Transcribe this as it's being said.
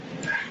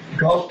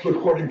Gospel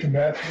according to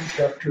Matthew,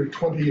 chapter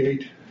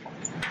 28,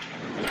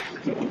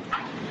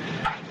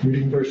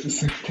 reading verses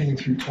 16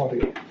 through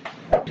 20.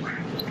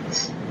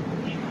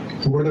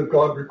 The Word of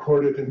God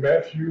recorded in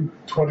Matthew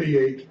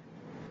 28,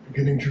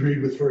 beginning to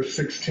read with verse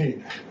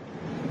 16.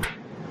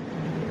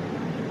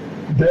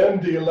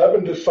 Then the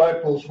 11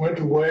 disciples went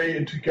away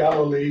into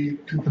Galilee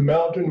to the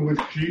mountain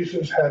which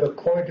Jesus had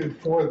appointed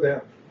for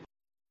them.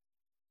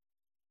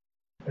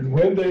 And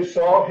when they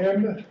saw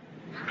him,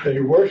 they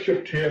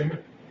worshipped him,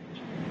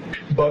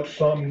 but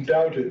some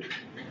doubted.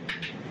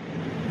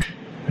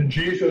 And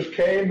Jesus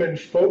came and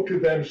spoke to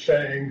them,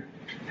 saying,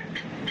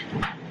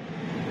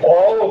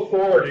 "All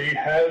authority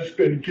has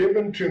been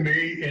given to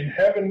me in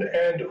heaven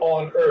and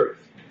on earth.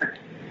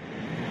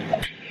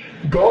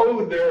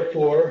 Go,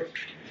 therefore,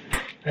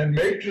 and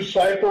make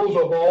disciples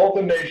of all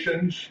the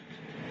nations,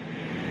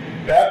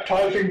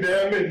 baptizing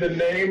them in the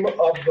name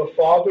of the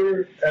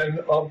Father and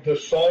of the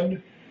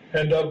Son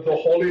and of the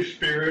Holy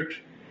Spirit,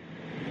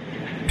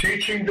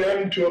 teaching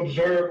them to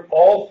observe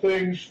all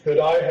things that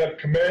I have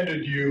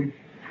commanded you.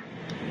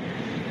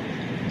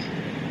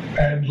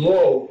 And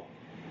lo,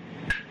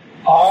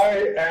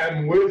 I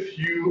am with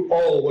you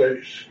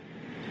always,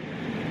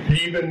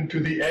 even to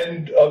the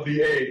end of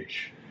the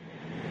age."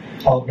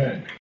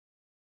 Amen.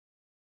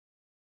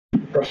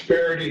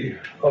 Prosperity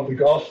of the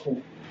gospel.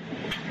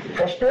 The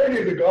prosperity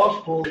of the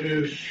gospel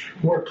is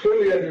more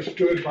clearly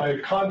understood by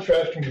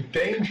contrasting the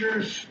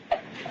dangers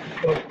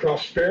of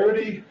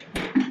prosperity,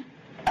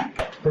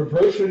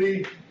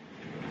 perversity,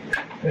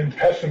 and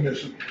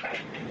pessimism.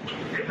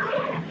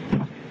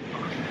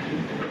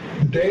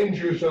 The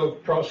dangers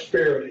of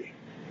prosperity.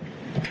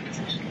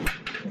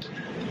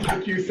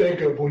 What do you think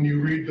of when you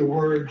read the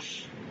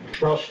words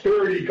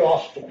prosperity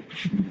gospel?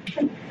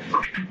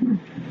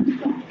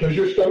 Does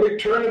your stomach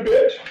turn a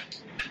bit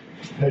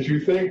as you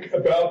think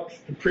about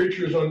the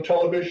preachers on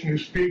television who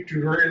speak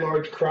to very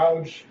large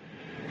crowds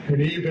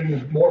and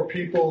even more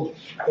people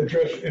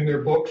addressed in their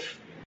books?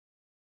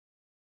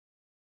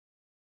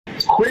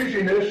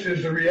 Queasiness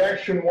is the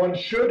reaction one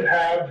should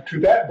have to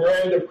that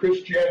brand of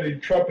Christianity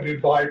trumpeted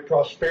by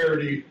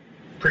prosperity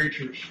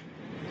preachers.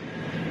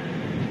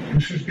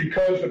 This is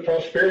because the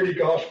prosperity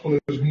gospel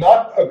is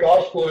not a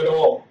gospel at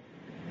all,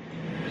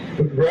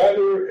 but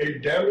rather a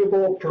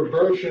damnable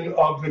perversion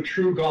of the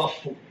true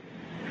gospel.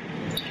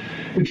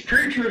 Its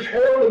preachers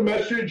herald a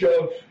message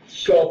of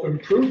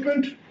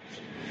self-improvement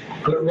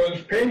that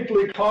runs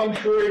painfully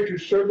contrary to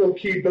several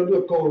key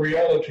biblical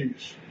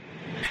realities.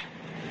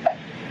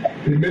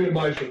 They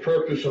minimize the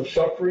purpose of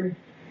suffering,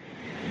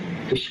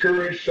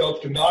 discourage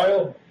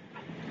self-denial,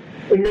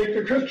 and make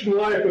the Christian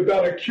life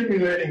about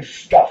accumulating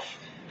stuff.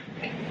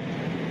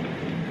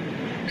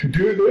 To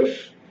do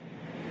this,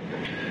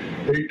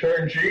 they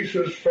turn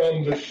Jesus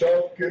from the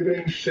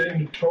self-giving,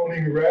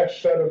 sin-atoning,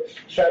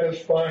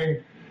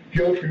 wrath-satisfying,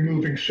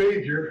 guilt-removing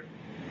Savior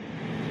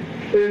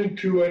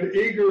into an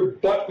eager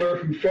butler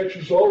who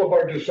fetches all of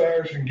our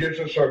desires and gives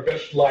us our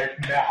best life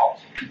now.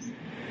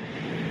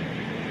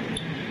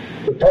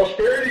 The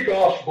prosperity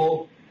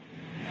gospel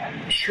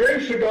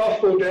shrinks the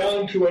gospel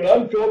down to an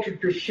unfiltered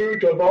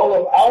pursuit of all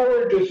of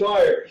our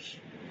desires.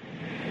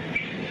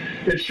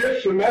 It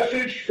shifts the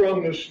message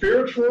from the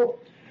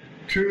spiritual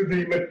to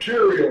the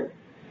material.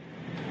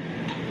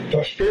 The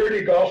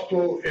prosperity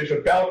gospel is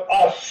about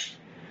us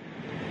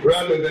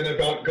rather than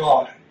about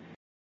God.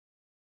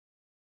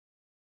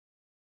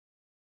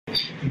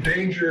 The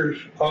dangers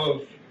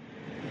of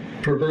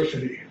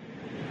perversity.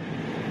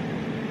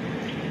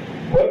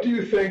 What do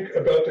you think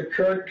about the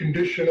current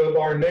condition of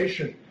our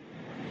nation?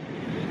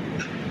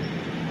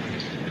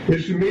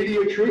 Is the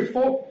media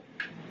truthful?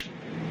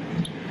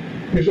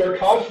 Is our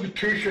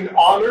Constitution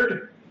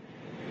honored?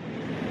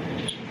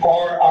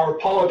 Are our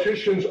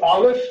politicians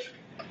honest?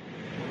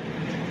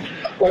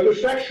 Are the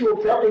sexual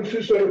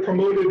preferences that are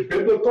promoted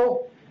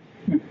biblical?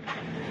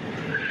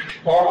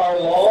 Are our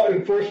law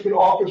enforcement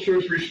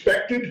officers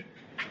respected?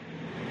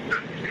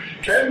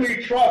 Can we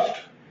trust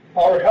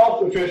our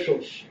health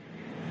officials?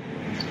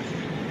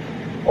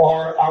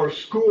 Are our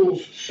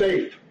schools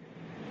safe?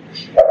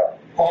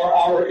 Are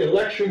our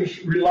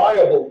elections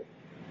reliable?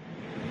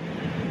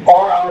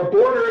 Are our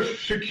borders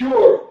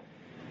secure?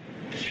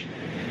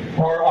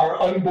 Are our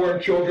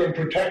unborn children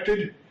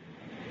protected?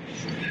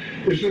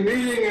 Is the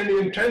meaning and the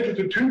intent of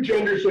the two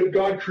genders that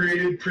God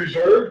created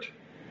preserved?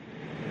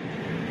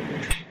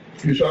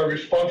 Is our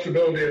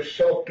responsibility of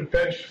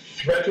self-defense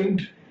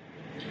threatened?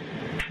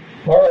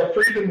 Are our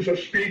freedoms of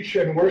speech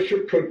and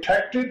worship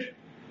protected?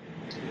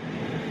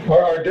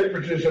 Are our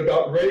differences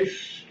about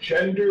race,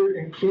 gender,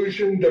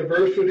 inclusion,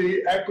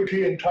 diversity,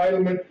 equity,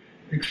 entitlement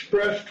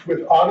expressed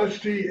with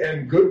honesty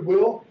and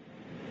goodwill?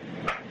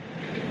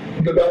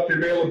 What about the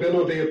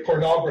availability of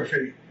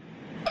pornography?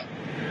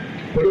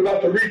 What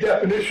about the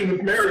redefinition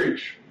of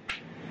marriage?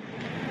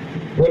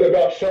 What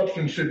about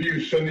substance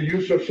abuse and the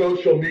use of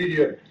social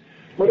media?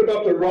 What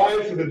about the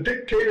rise of the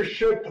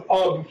dictatorship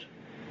of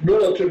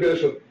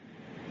relativism?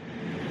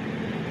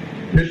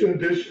 Isn't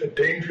this a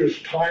dangerous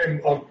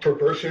time of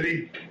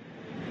perversity?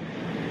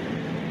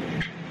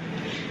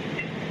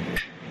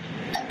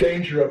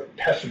 danger of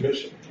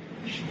pessimism.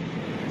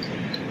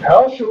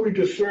 How shall we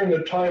discern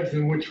the times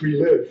in which we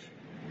live?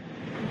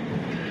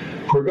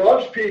 For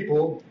God's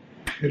people,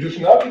 it is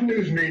not the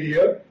news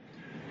media,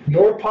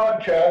 nor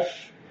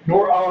podcasts,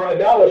 nor our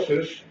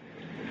analysis,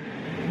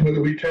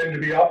 whether we tend to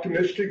be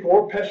optimistic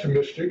or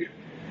pessimistic,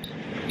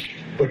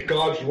 but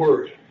God's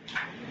Word.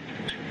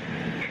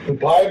 The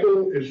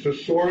Bible is the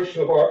source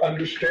of our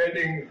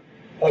understanding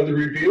of the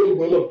revealed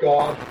will of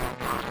God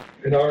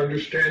and our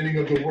understanding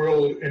of the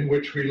world in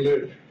which we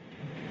live.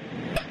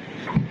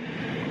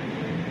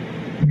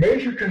 The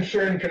major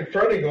concern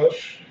confronting us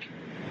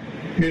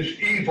is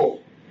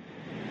evil.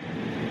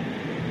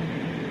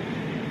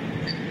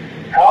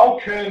 How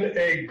can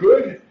a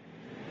good,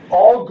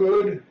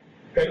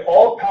 and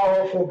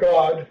all-powerful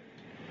God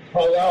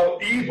allow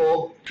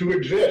evil to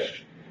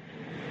exist?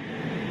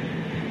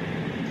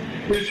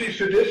 Is he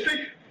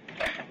sadistic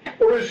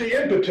or is he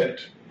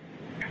impotent?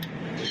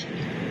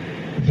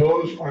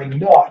 Those are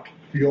not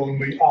the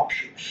only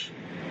options.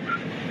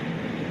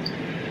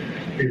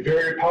 A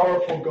very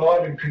powerful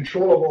God in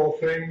control of all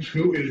things,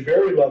 who is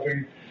very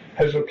loving,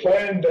 has a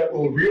plan that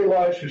will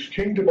realize his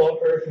kingdom on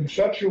earth in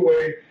such a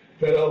way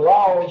that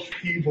allows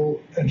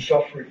evil and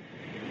suffering.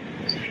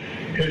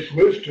 His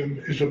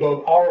wisdom is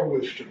above our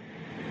wisdom.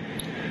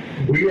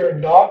 We are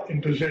not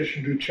in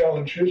position to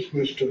challenge his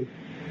wisdom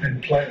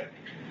and plan.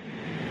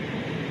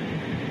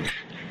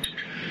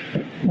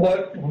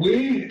 What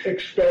we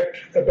expect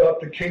about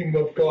the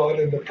kingdom of God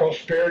and the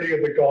prosperity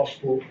of the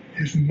gospel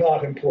is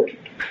not important.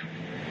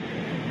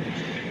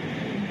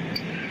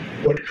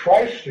 What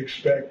Christ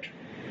expects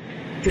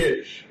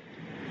is.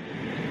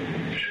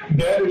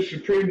 That is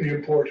supremely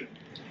important.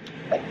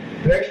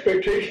 The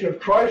expectation of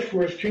Christ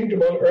for his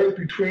kingdom on earth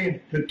between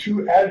the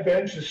two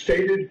advents is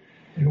stated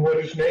in what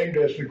is named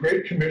as the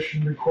Great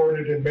Commission,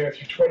 recorded in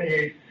Matthew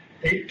 28,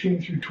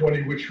 18 through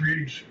 20, which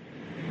reads,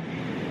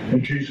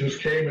 "And Jesus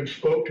came and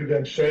spoke to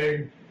them,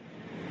 saying,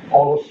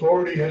 All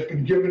authority has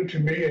been given to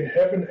me in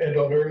heaven and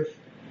on earth.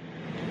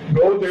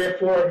 Go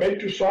therefore and make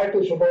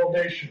disciples of all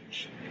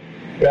nations,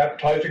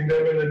 baptizing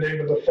them in the name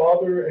of the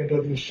Father and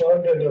of the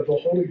Son and of the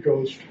Holy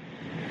Ghost,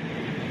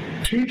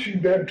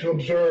 teaching them to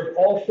observe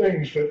all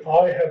things that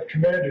I have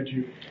commanded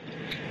you.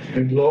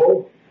 And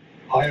lo,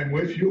 I am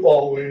with you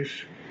always,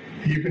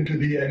 even to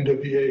the end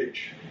of the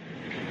age."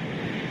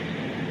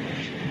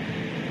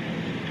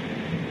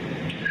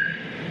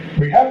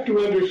 We have to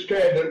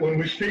understand that when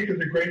we speak of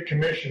the Great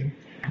Commission,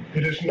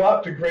 it is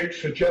not the Great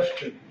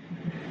Suggestion.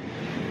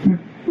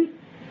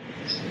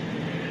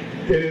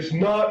 It is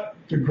not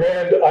the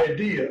grand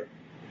idea.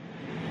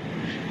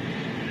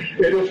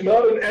 It is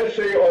not an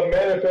essay on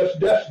manifest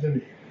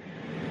destiny.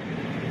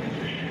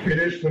 It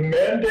is the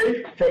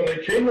mandate from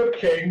the King of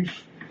Kings,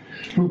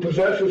 who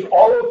possesses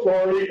all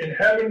authority in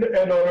heaven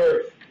and on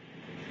earth.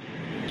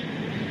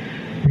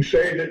 We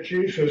say that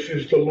Jesus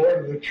is the Lord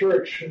of the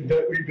church and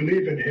that we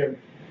believe in him.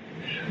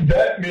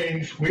 That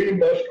means we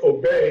must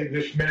obey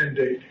this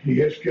mandate he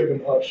has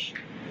given us.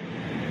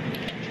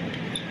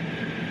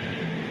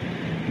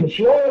 The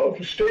flow of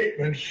the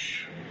statements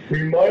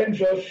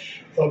reminds us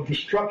of the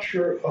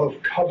structure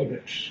of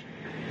covenants.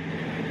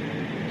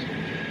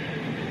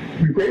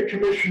 The Great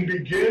Commission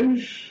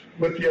begins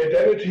with the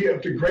identity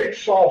of the great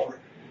sovereign.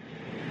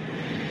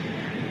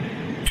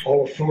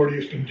 All authority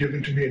has been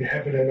given to me in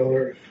heaven and on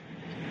earth.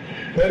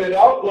 Then it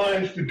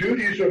outlines the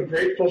duties of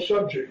grateful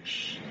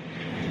subjects.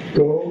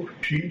 Go,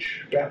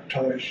 teach,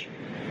 baptize.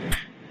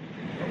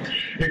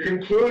 It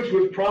concludes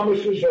with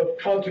promises of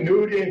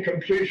continuity and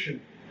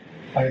completion.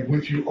 I am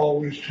with you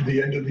always to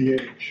the end of the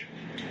age.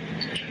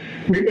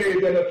 We may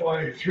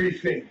identify three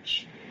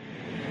themes.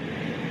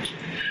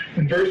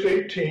 In verse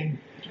 18,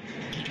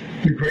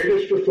 the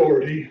greatest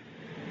authority.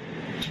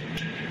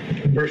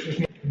 In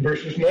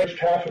verses next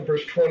half of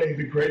verse 20,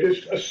 the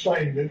greatest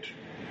assignment.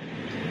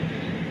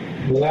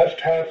 In the last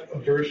half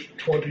of verse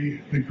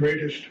 20, the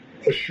greatest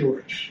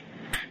assurance.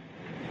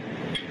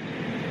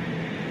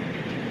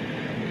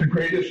 The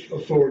greatest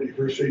authority,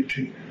 verse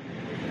 18.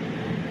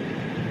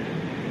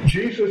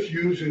 Jesus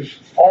uses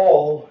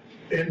all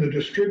in the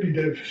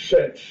distributive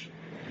sense.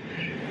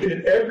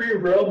 In every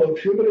realm of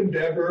human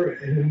endeavor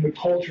and in the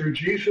culture,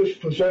 Jesus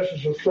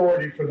possesses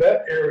authority for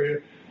that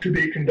area to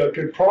be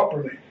conducted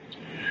properly.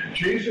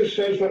 Jesus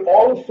says that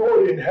all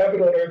authority in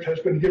heaven and earth has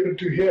been given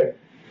to him.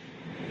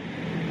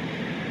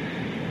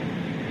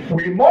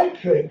 We might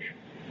think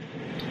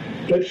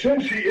that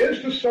since he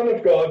is the Son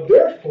of God,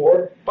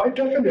 therefore, by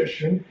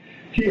definition,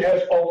 he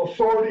has all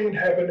authority in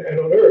heaven and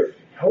on earth.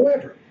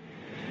 However,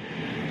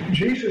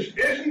 Jesus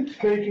isn't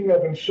thinking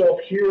of himself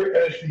here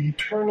as the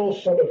eternal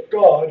Son of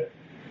God,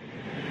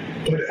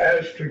 but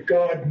as the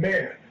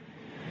God-man.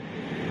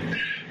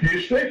 He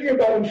is thinking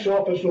about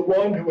himself as the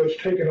one who has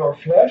taken our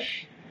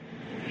flesh,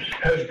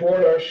 has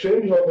borne our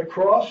sins on the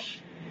cross,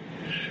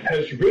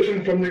 has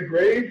risen from the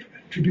grave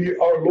to be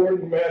our Lord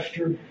and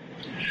Master.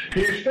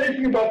 He is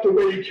thinking about the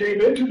way he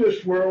came into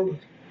this world,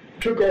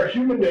 took our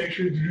human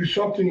nature to do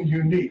something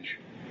unique.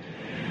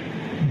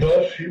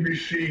 Thus, he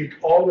received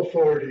all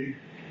authority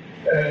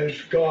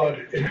as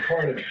God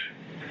incarnate.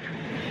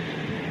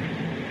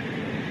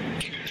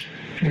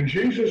 When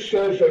Jesus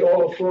says that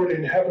all authority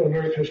in heaven and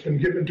earth has been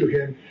given to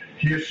him,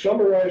 he is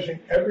summarizing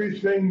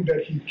everything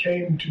that he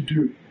came to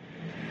do.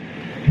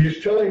 He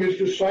is telling his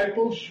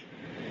disciples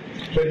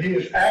that he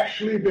has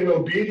actually been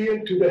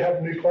obedient to the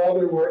Heavenly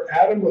Father where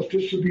Adam was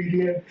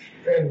disobedient,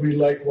 and we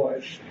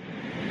likewise.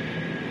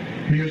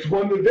 He has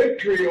won the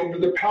victory over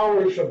the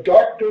powers of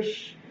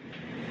darkness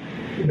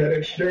that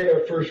ensnared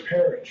our first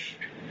parents.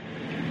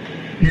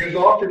 He has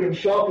offered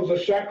himself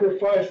as a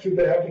sacrifice to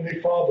the Heavenly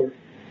Father.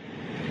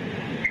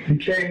 He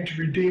came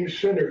to redeem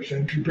sinners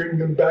and to bring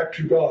them back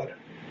to God.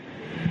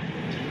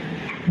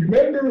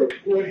 Remember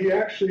what he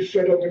actually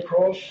said on the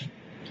cross?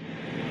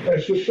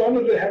 As the Son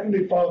of the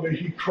Heavenly Father,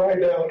 he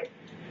cried out,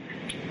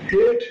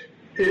 "It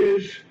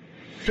is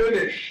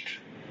finished."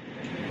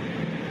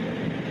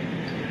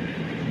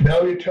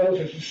 Now he tells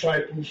his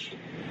disciples,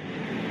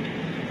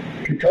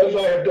 because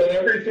I have done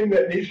everything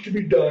that needs to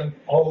be done,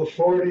 all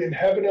authority in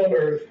heaven and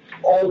earth,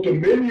 all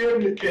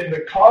dominion in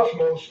the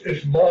cosmos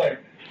is mine.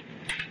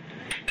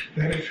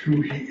 That is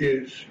who he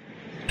is.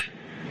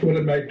 What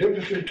a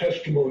magnificent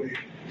testimony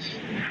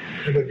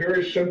and a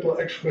very simple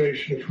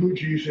explanation of who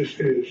Jesus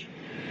is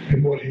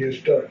and what he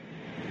has done.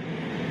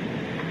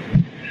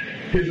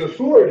 His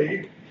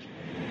authority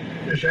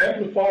is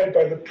amplified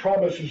by the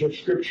promises of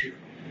Scripture.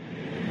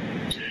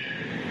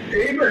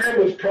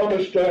 Abraham was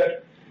promised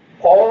that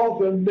all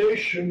the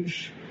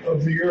nations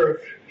of the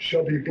earth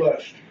shall be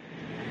blessed.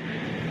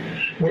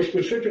 More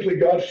specifically,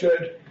 God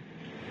said,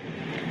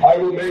 I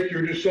will make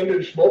your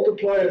descendants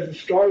multiply as the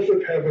stars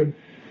of heaven,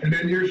 and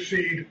in your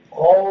seed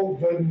all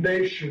the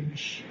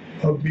nations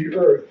of the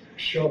earth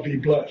shall be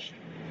blessed.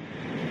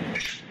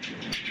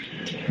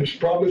 This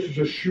promise is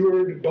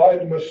assured by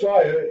the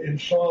Messiah in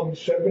Psalm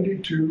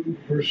 72,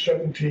 verse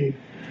 17,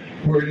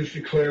 where it is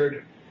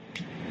declared,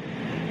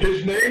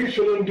 His name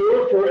shall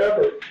endure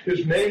forever.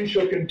 His name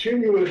shall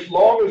continue as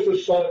long as the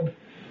sun.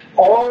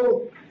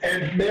 All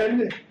and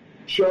men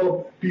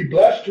shall be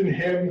blessed in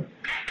him.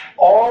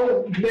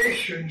 All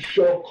nations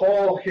shall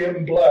call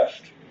him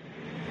blessed.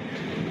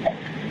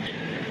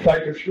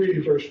 Micah 3,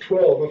 verse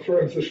 12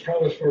 affirms this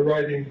promise by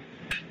writing,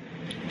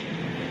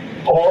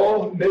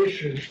 all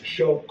nations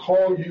shall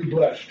call you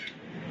blessed.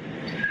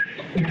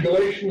 In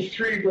Galatians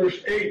 3,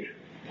 verse 8,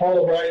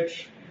 Paul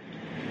writes,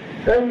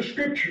 and the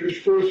Scriptures,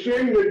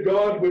 foreseeing that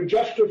God would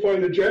justify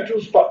the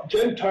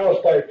Gentiles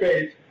by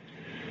faith,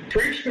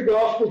 preached the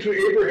gospel to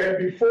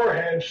Abraham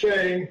beforehand,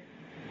 saying,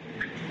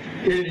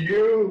 in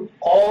you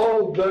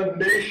all the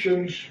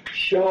nations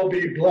shall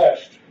be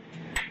blessed.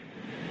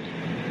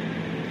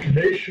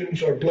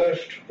 Nations are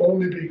blessed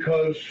only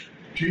because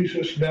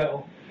Jesus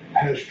now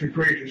has the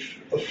greatest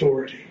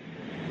authority.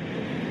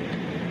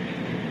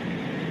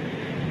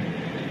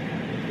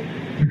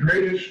 The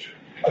greatest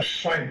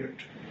assignment.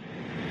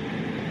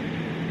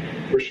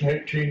 Verse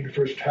 19, the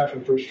first half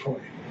of verse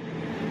 20.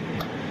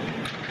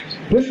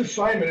 This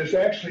assignment is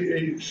actually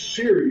a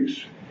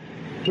series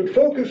to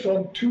focus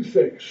on two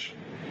things.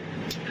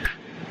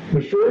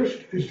 The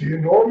first is the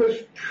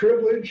enormous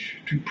privilege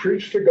to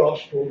preach the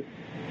gospel.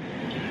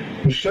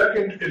 The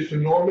second is the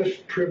enormous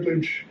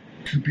privilege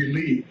to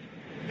believe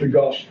the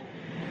gospel.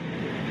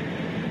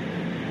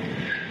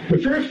 The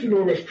first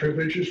enormous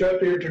privilege is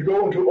that they are to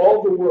go into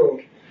all the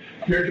world.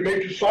 They are to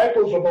make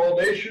disciples of all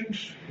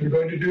nations. They're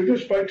going to do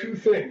this by two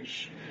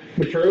things.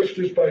 The first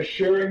is by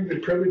sharing the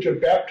privilege of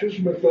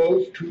baptism with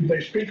those to whom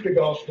they speak the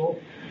gospel.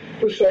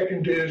 The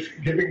second is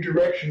giving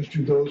directions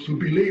to those who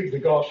believe the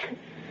gospel.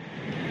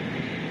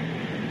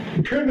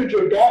 The privilege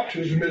of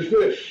baptism is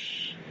this: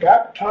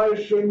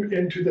 baptize them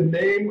into the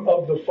name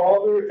of the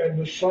Father and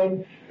the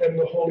Son and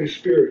the Holy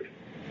Spirit.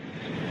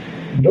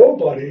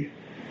 Nobody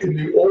in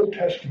the Old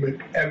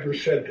Testament ever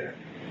said that.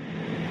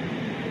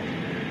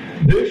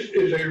 This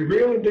is a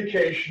real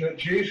indication that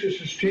Jesus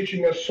is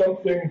teaching us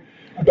something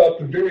about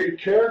the very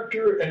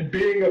character and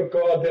being of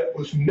God that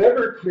was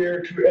never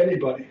clear to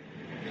anybody.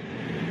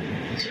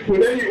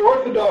 When any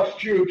Orthodox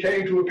Jew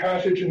came to a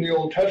passage in the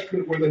Old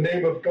Testament where the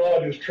name of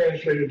God is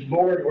translated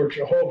Lord or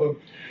Jehovah,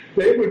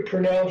 they would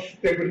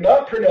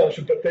not pronounce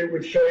it, but they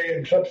would say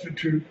and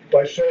substitute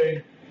by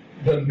saying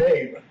the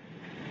name.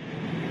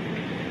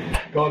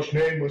 God's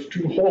name was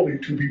too holy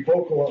to be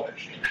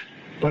vocalized.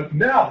 But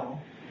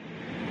now,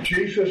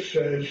 Jesus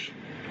says,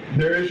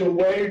 there is a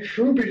way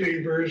true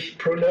believers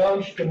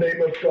pronounce the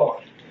name of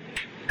God,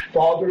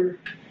 Father,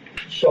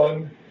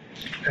 Son,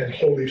 and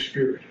Holy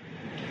Spirit.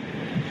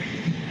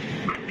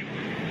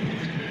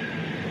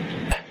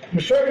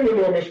 The second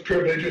enormous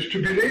privilege is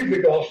to believe the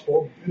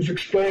gospel is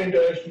explained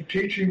as the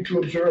teaching to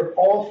observe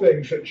all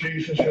things that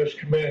Jesus has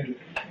commanded.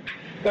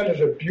 That is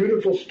a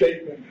beautiful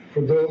statement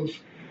for those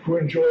who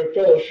enjoy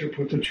fellowship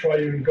with the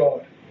triune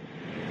God.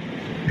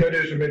 That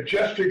is a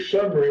majestic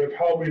summary of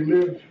how we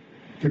live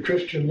the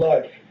Christian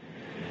life,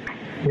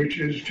 which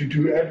is to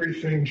do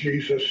everything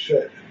Jesus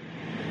said.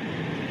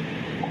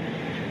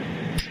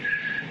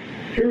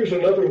 Here is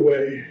another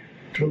way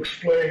to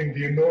explain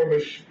the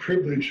enormous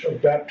privilege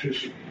of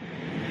baptism.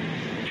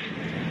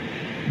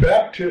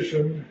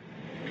 Baptism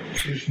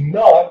is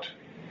not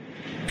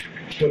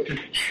what the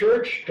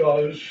church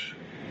does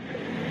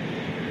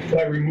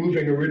by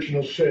removing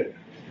original sin,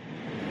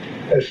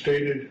 as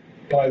stated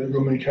by the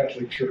Roman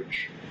Catholic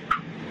Church.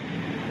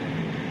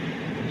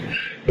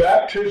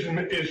 Baptism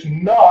is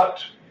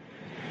not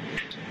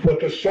what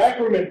the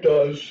sacrament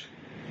does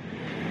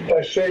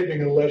by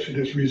saving unless it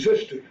is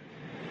resisted,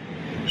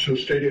 so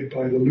stated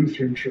by the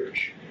Lutheran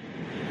Church.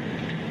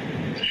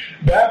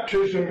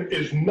 Baptism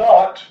is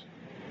not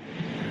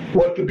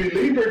what the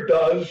believer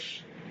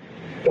does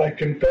by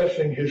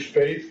confessing his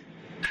faith,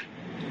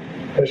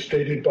 as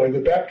stated by the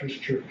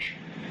Baptist Church.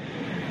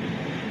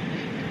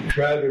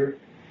 Rather,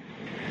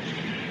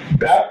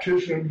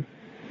 baptism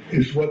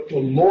is what the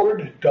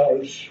Lord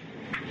does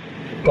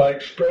by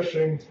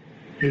expressing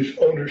his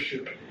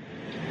ownership,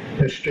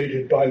 as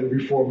stated by the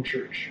Reformed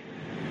Church.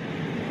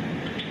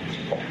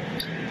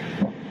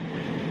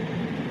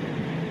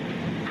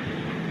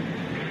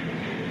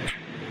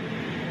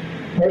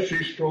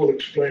 R.C. Sproul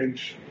explains,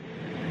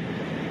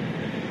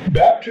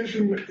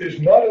 baptism is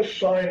not a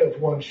sign of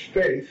one's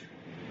faith.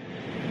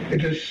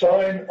 It is a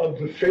sign of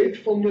the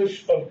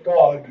faithfulness of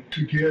God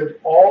to give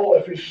all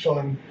of his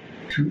Son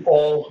to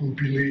all who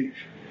believe.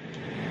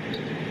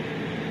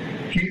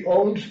 He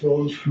owns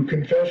those who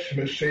confess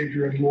him as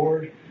Savior and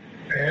Lord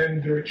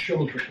and their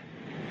children.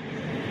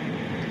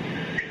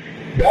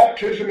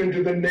 Baptism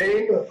into the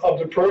name of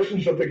the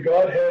persons of the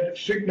Godhead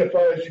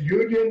signifies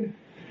union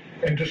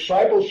and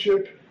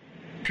discipleship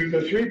to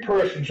the three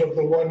persons of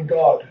the one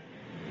God.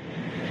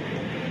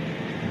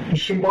 The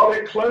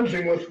symbolic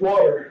cleansing with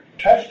water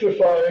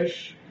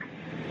testifies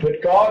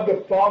that God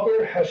the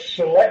Father has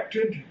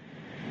selected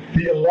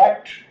the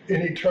elect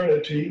in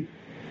eternity,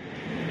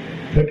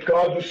 that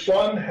God the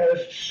Son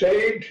has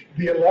saved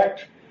the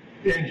elect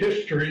in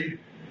history,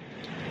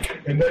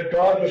 and that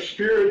God the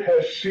Spirit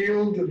has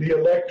sealed the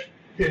elect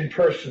in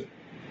person.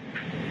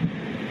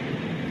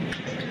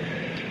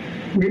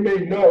 We may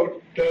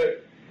note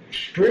that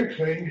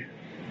sprinkling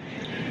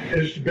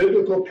is the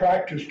biblical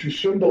practice to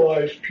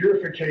symbolize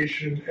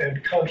purification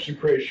and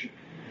consecration,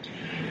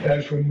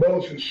 as when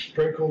Moses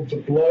sprinkled the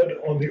blood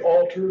on the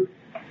altar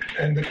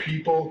and the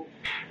people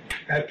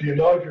at the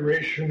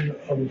inauguration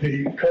of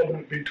the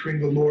covenant between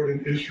the Lord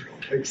and Israel,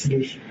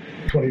 Exodus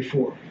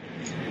 24.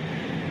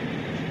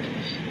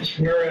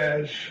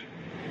 Whereas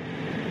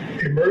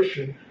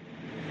immersion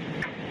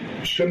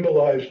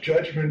symbolized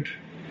judgment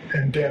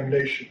and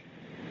damnation,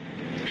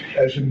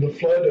 as in the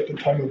flood at the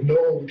time of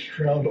Noah, which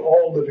drowned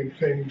all living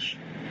things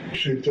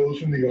save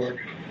those in the ark,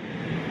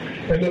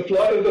 and the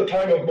flood at the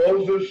time of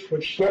Moses,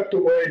 which swept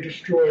away,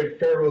 destroyed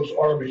Pharaoh's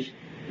army.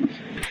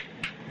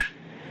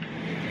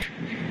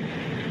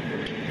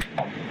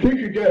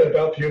 Think again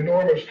about the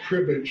enormous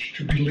privilege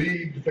to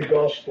believe the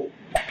gospel.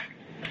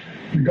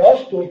 The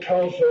gospel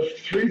tells us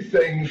three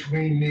things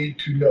we need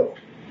to know: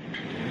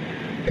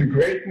 the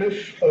greatness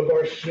of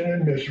our sin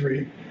and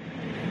misery,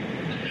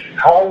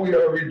 how we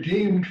are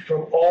redeemed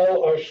from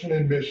all our sin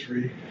and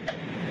misery,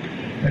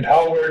 and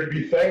how we are to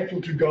be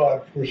thankful to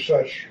God for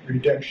such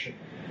redemption.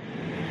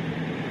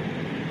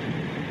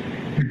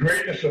 The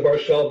greatness of our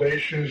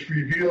salvation is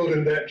revealed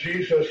in that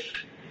Jesus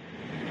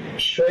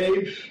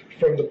saves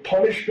from the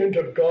punishment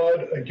of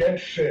God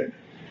against sin,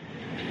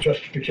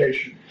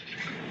 justification,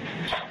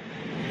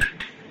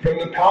 from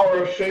the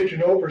power of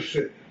Satan over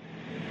sin,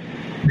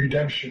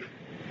 redemption,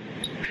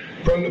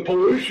 from the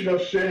pollution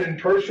of sin in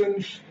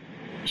persons,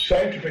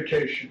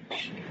 sanctification,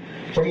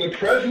 from the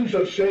presence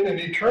of sin in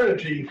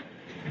eternity,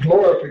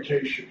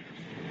 glorification.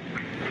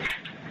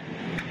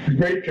 The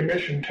Great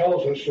Commission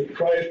tells us that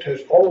Christ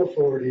has all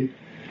authority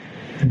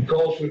and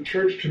calls the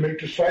church to make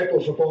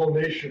disciples of all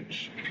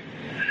nations.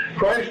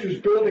 Christ is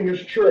building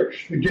his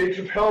church. The gates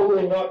of hell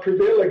will not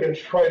prevail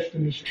against Christ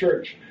and his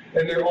church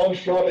and their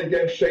onslaught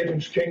against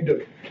Satan's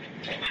kingdom.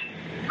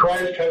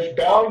 Christ has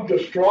bound the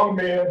strong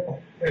man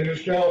and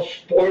is now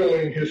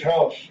spoiling his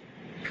house.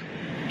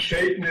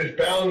 Satan is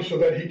bound so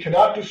that he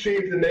cannot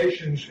deceive the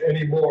nations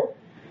anymore.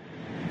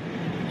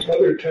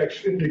 Other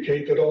texts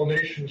indicate that all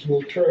nations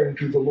will turn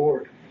to the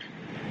Lord.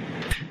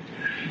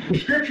 The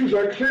scriptures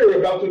are clear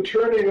about the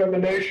turning of the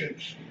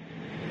nations.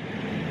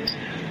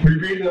 We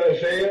read in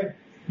Isaiah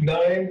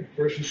 9,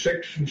 verses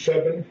 6 and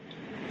 7,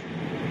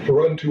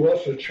 "For unto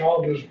us a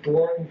child is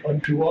born,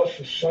 unto us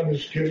a son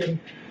is given,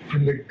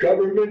 and the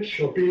government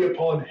shall be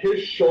upon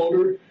his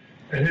shoulder,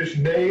 and his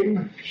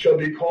name shall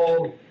be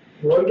called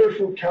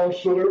Wonderful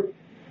Counselor,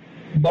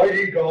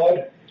 Mighty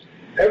God,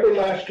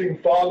 Everlasting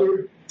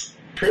Father,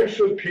 Prince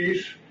of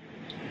Peace.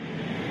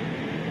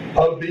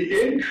 Of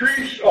the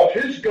increase of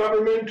his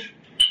government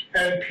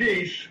and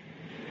peace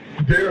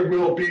there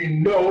will be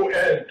no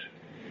end.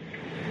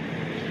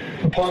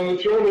 Upon the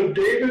throne of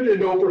David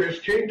and over his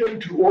kingdom,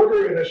 to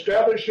order and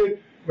establish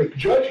it with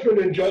judgment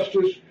and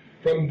justice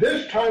from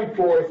this time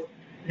forth,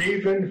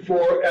 even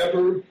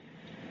forever.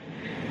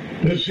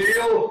 The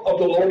zeal of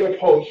the Lord of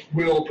hosts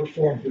will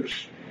perform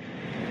this."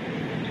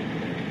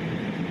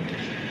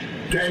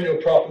 Daniel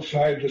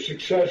prophesied the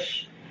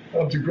success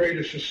of the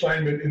greatest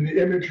assignment in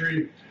the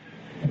imagery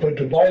of a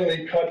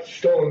divinely cut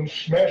stone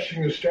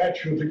smashing the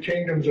statue of the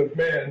kingdoms of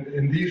man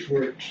in these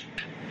words: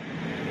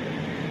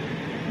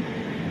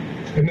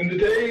 And in the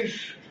days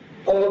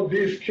of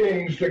these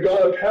kings, the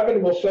God of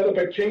heaven will set up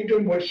a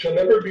kingdom which shall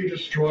never be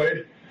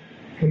destroyed,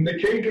 and the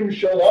kingdom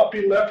shall not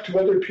be left to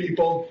other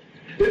people.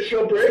 It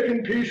shall break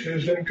in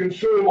pieces and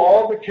consume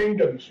all the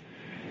kingdoms,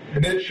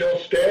 and it shall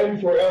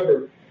stand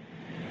forever.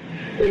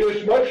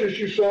 Inasmuch as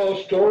you saw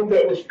a stone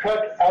that was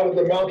cut out of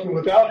the mountain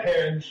without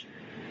hands,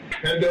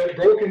 and that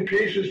broke in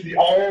pieces the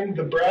iron,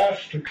 the brass,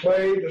 the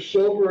clay, the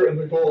silver, and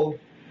the gold,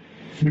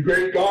 the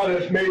great God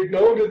has made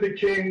known to the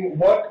king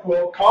what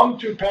will come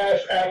to pass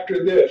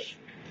after this.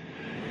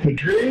 The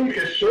dream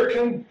is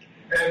certain,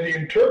 and the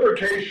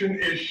interpretation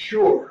is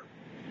sure.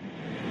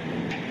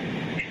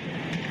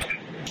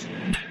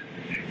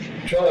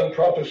 John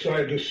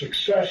prophesied the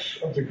success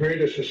of the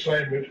greatest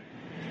assignment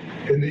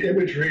in the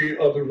imagery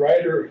of the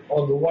rider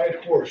on the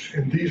white horse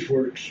in these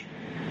words.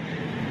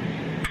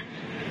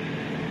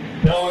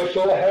 Now I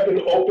saw heaven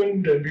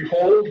opened, and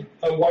behold,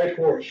 a white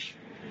horse.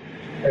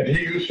 And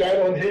he who sat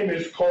on him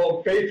is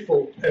called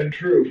Faithful and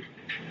True.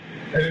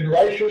 And in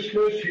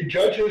righteousness he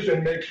judges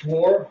and makes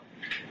war.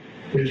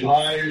 His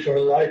eyes are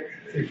like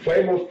a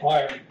flame of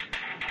fire,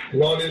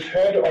 and on his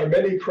head are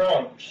many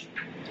crowns.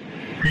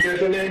 He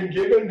has a name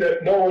given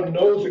that no one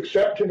knows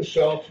except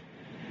himself.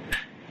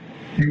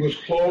 He was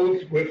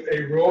clothed with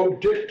a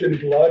robe dipped in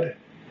blood,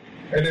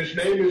 and his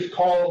name is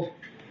called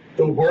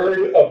the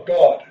Word of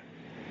God.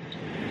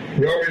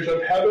 The armies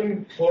of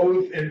heaven,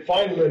 clothed in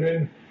fine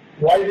linen,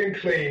 white and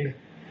clean,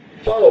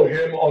 follow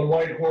him on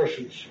white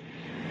horses.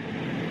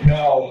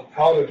 Now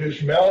out of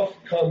his mouth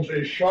comes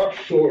a sharp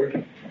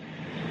sword,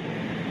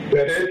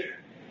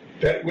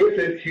 that with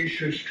it he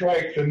should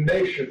strike the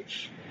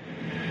nations.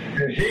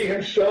 And he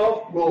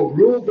himself will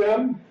rule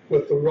them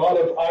with the rod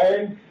of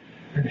iron,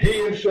 and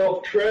he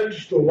himself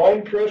treads the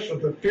winepress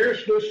of the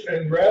fierceness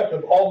and wrath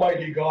of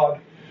Almighty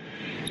God.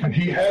 And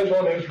he has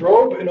on his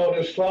robe and on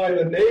his thigh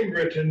the name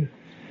written,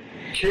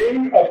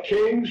 King of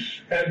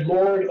Kings and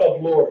Lord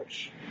of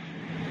Lords.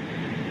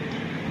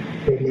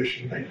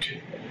 Revelation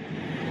 19.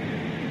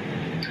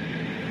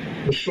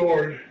 The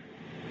sword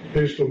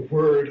is the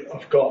Word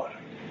of God.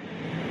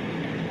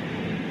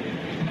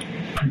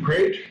 The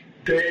great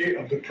day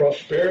of the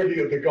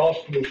prosperity of the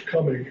gospel is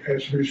coming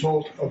as a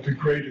result of the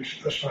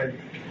greatest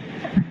assignment.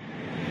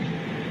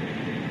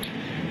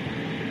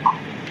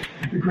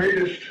 The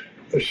greatest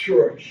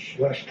assurance,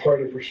 last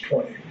part of verse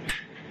 20.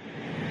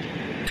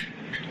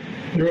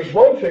 There is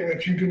one thing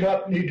that you do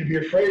not need to be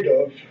afraid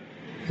of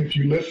if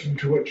you listen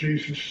to what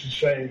Jesus is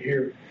saying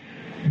here.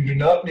 You do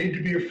not need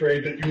to be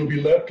afraid that you will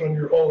be left on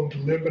your own to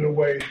live in a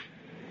way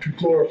to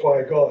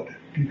glorify God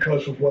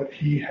because of what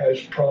he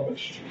has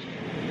promised.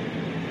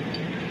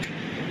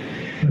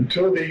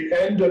 Until the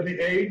end of the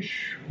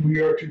age, we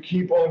are to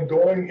keep on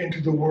going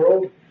into the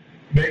world,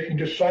 making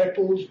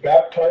disciples,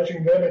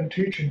 baptizing them, and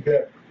teaching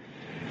them.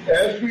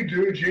 As we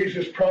do,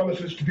 Jesus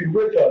promises to be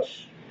with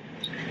us.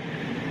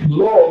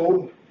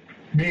 Lo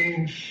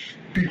means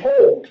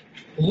behold.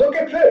 Look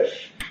at this.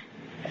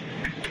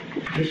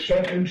 This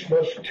sentence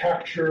must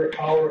capture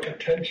our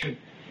attention.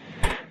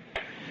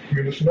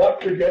 We must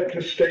not forget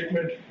this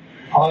statement,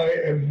 I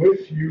am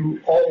with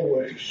you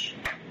always.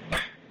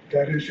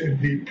 That is in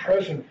the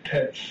present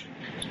tense.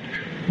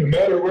 No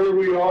matter where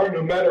we are,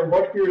 no matter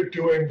what we are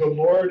doing, the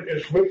Lord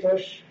is with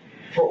us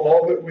for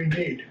all that we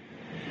need.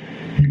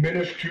 He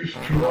ministers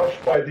to us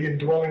by the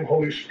indwelling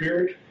Holy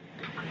Spirit.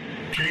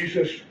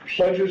 Jesus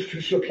pledges to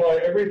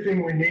supply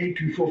everything we need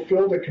to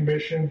fulfill the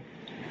commission.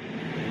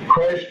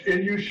 Christ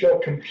in you shall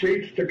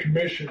complete the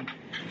commission.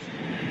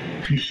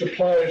 He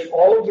supplies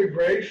all of the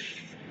grace,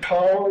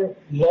 power,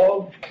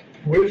 love,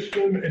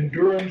 wisdom,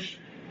 endurance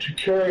to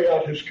carry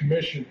out his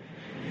commission.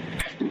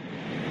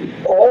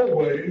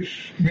 Always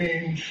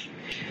means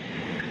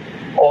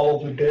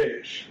all the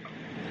days.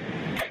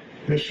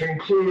 This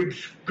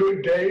includes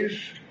good days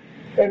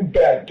and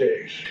bad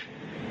days.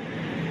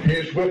 He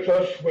is with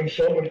us when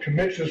someone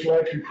commits his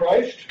life to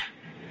Christ.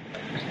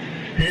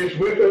 He is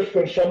with us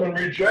when someone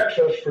rejects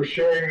us for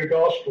sharing the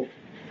gospel.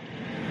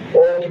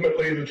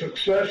 Ultimately, the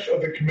success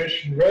of the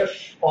commission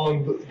rests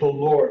on the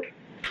Lord.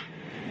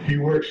 He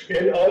works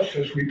in us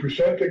as we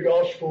present the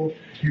gospel.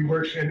 He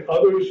works in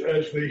others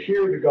as they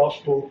hear the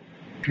gospel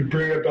to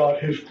bring about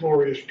his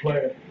glorious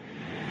plan.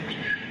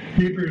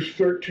 Hebrews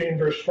 13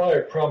 verse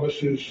 5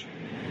 promises,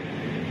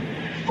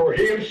 For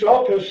he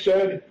himself has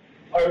said,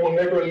 I will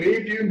never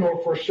leave you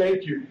nor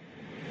forsake you.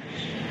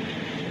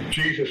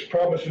 Jesus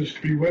promises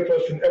to be with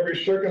us in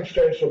every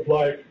circumstance of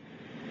life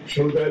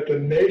so that the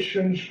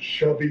nations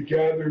shall be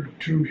gathered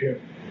to him.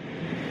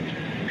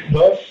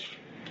 Thus,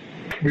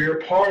 we are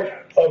part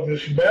of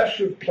this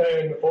massive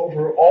plan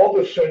over all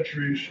the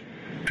centuries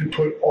to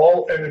put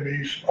all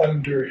enemies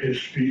under his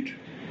feet.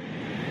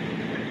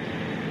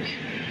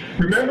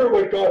 Remember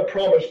what God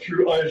promised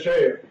through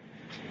Isaiah.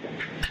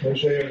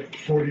 Isaiah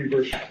 40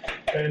 verse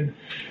 10.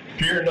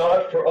 Fear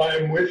not, for I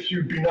am with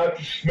you. Be not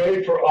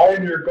dismayed, for I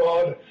am your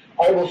God.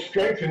 I will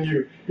strengthen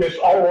you. Yes,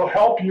 I will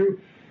help you.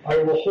 I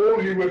will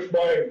hold you with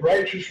my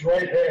righteous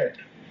right hand.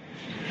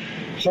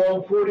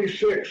 Psalm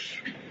 46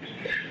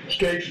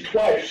 states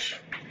twice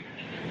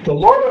The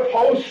Lord of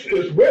hosts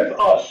is with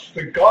us.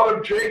 The God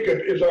of Jacob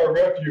is our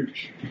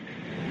refuge.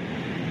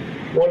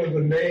 One of the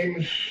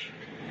names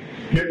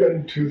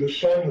given to the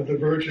Son of the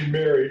Virgin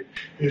Mary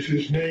is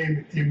his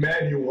name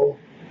Emmanuel,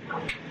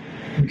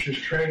 which is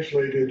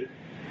translated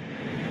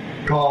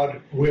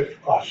God with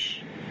us.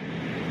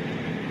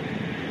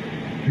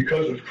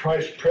 Because of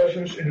Christ's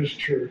presence in his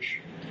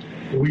church,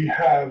 we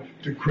have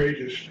the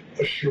greatest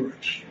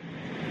assurance.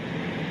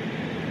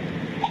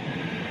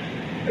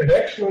 An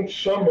excellent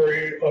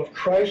summary of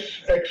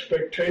Christ's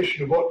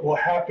expectation of what will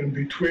happen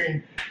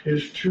between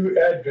his two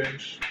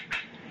advents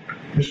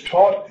is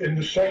taught in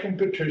the second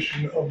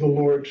petition of the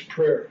Lord's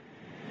Prayer.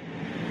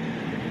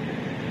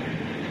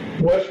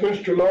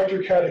 Westminster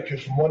Larger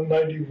Catechism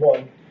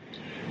 191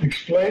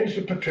 explains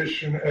the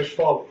petition as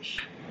follows.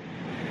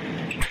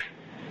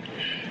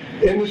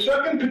 In the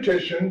second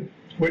petition,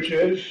 which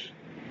is,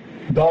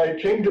 Thy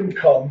kingdom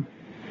come,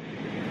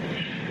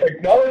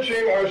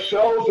 acknowledging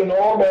ourselves and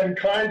all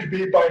mankind to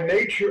be by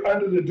nature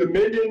under the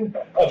dominion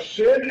of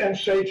sin and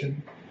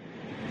Satan,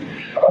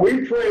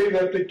 we pray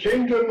that the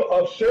kingdom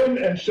of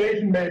sin and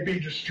Satan may be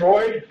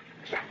destroyed,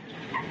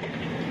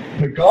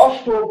 the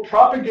gospel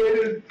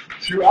propagated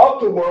throughout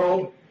the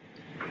world,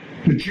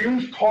 the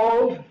Jews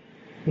called,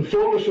 the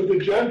fullness of the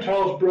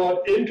Gentiles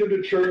brought into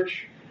the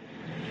church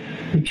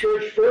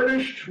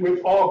furnished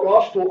with all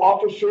gospel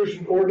officers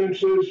and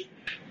ordinances,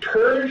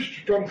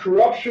 purged from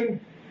corruption,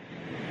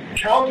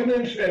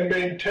 countenanced and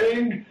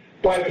maintained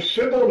by the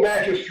civil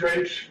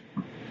magistrates,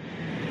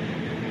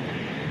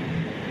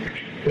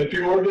 that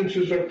the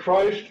ordinances of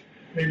Christ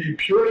may be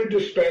purely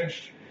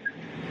dispensed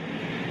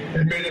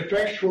and made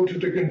effectual to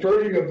the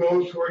converting of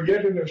those who are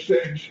yet in their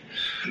sins,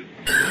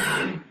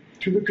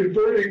 to the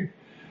converting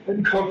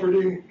and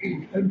comforting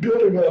and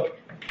building up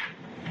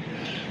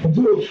of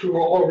those who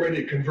are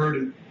already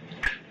converted,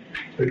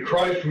 that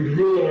Christ would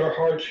rule in our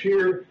hearts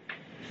here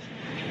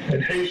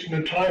and hasten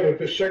the time of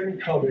his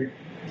second coming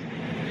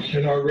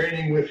and our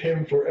reigning with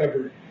him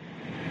forever,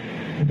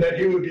 and that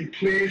he would be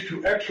pleased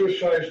to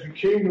exercise the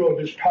kingdom of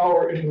his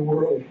power in the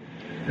world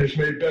as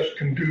may best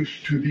conduce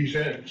to these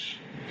ends.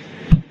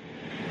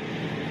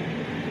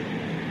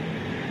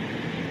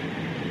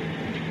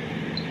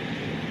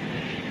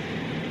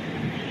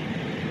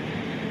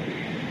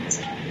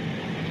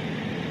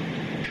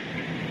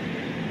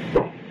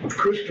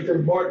 Christopher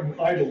Martin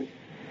Idle,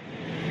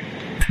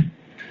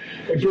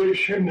 a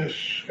British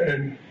hymnist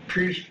and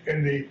priest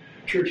in the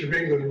Church of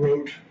England,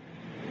 wrote,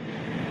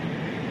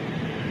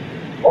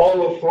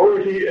 All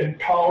authority and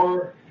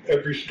power,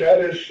 every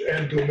status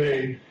and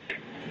domain,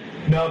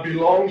 now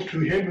belongs to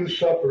him who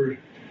suffered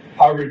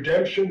our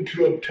redemption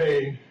to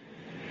obtain.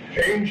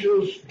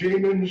 Angels,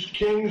 demons,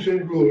 kings,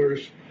 and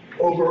rulers,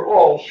 over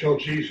all shall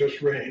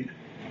Jesus reign.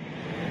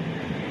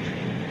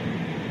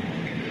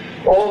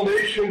 All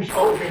nations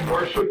owe him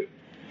worship,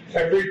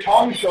 every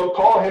tongue shall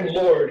call him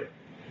Lord.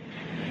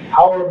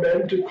 How are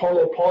men to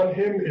call upon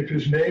him if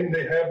his name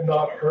they have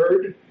not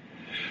heard?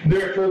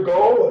 Therefore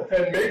go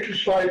and make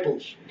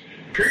disciples,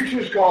 preach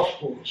his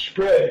gospel,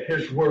 spread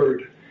his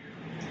word.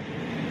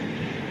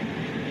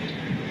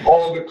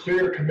 All the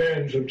clear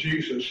commands of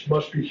Jesus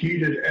must be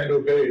heeded and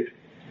obeyed.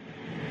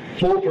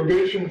 Full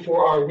provision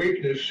for our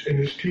weakness in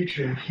his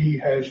teaching he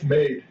has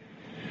made.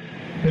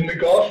 In the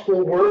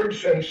gospel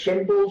words and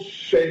symbols,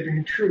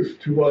 saving truth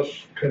to us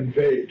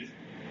conveyed.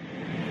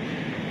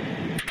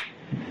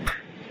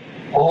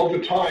 All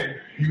the time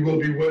he will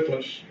be with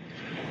us,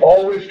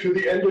 always to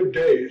the end of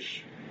days,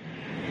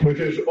 with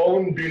his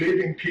own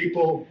believing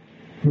people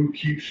who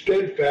keep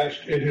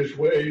steadfast in his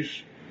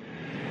ways.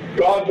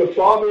 God the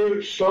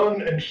Father,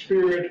 Son, and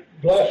Spirit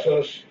bless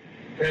us,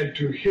 and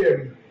to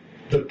him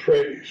the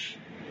praise.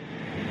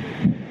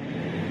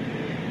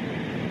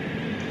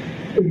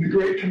 In the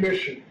Great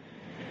Commission,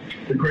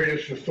 the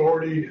greatest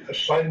authority,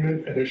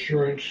 assignment, and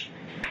assurance,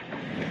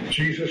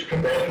 Jesus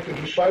commands the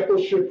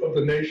discipleship of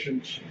the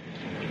nations.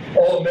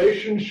 All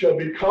nations shall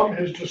become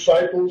his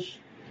disciples.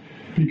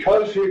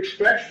 Because he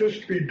expects this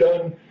to be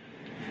done,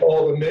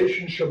 all the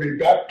nations shall be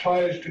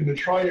baptized in the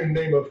triune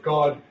name of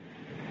God,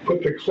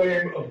 put the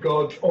claim of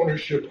God's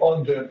ownership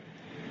on them.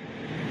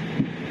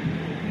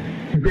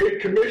 The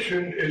Great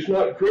Commission is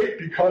not great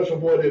because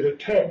of what it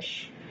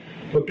attempts,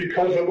 but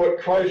because of what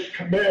Christ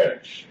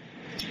commands.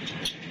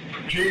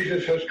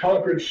 Jesus has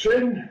conquered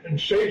sin and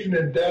Satan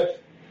and death.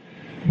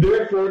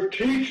 Therefore,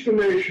 teach the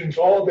nations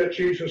all that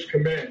Jesus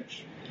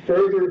commands.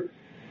 Further,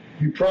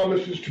 he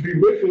promises to be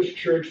with his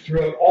church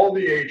throughout all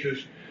the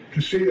ages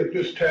to see that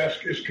this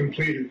task is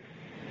completed.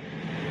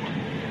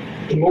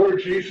 The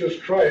Lord Jesus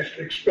Christ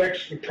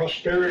expects the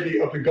prosperity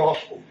of the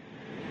gospel.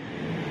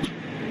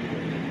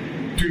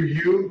 Do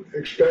you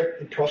expect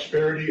the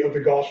prosperity of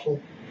the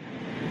gospel?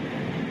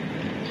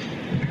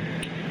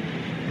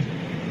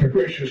 Our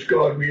gracious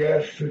God, we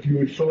ask that you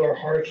would fill our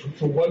hearts with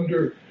the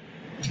wonder,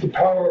 the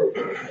power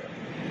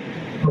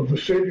of the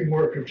saving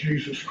work of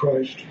Jesus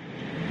Christ,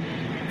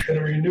 and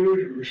a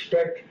renewed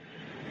respect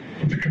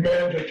for the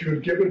command that you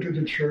have given to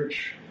the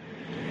church.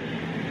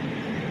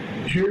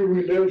 Here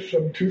we live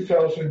some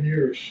 2,000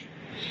 years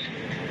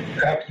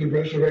after the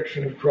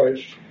resurrection of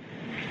Christ.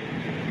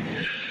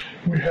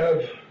 We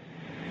have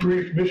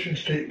brief mission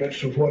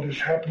statements of what is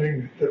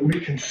happening that we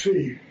can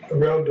see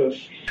around us.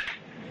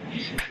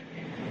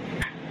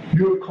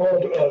 You have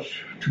called us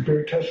to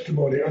bear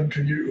testimony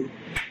unto you,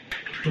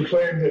 to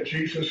proclaim that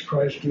Jesus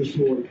Christ is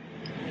Lord.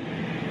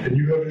 And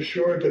you have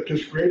assured that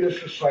this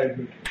greatest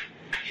assignment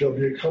shall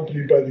be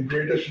accompanied by the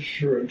greatest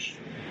assurance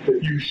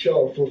that you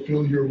shall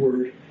fulfill your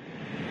word,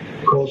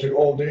 causing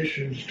all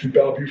nations to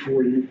bow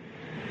before you.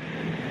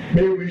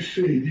 May we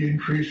see the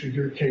increase of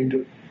your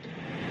kingdom,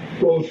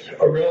 both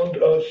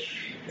around us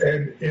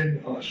and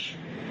in us,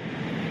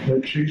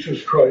 that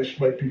Jesus Christ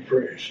might be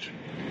praised.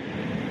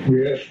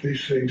 We ask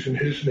these things in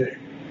his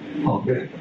name. Amen.